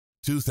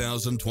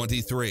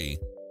2023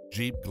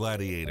 Jeep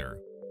Gladiator.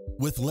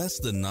 With less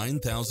than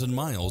 9,000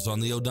 miles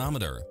on the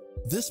odometer,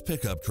 this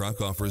pickup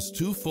truck offers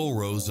 2 full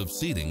rows of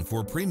seating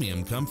for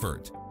premium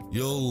comfort.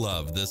 You'll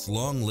love this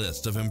long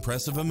list of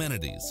impressive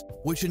amenities,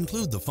 which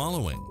include the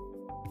following: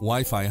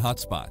 Wi-Fi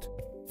hotspot,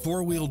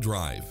 4-wheel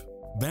drive,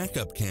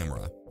 backup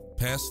camera,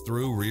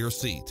 pass-through rear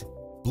seat,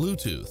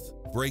 Bluetooth,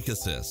 brake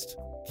assist,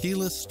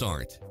 keyless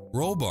start,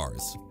 roll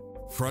bars,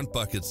 front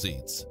bucket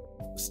seats,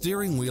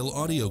 steering wheel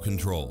audio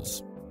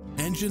controls,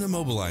 engine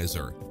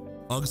immobilizer,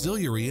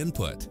 auxiliary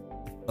input,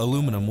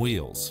 aluminum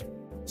wheels,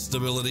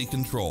 stability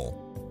control,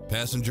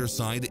 passenger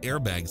side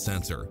airbag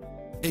sensor.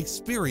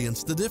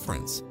 Experience the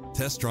difference.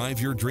 Test drive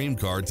your dream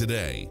car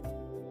today.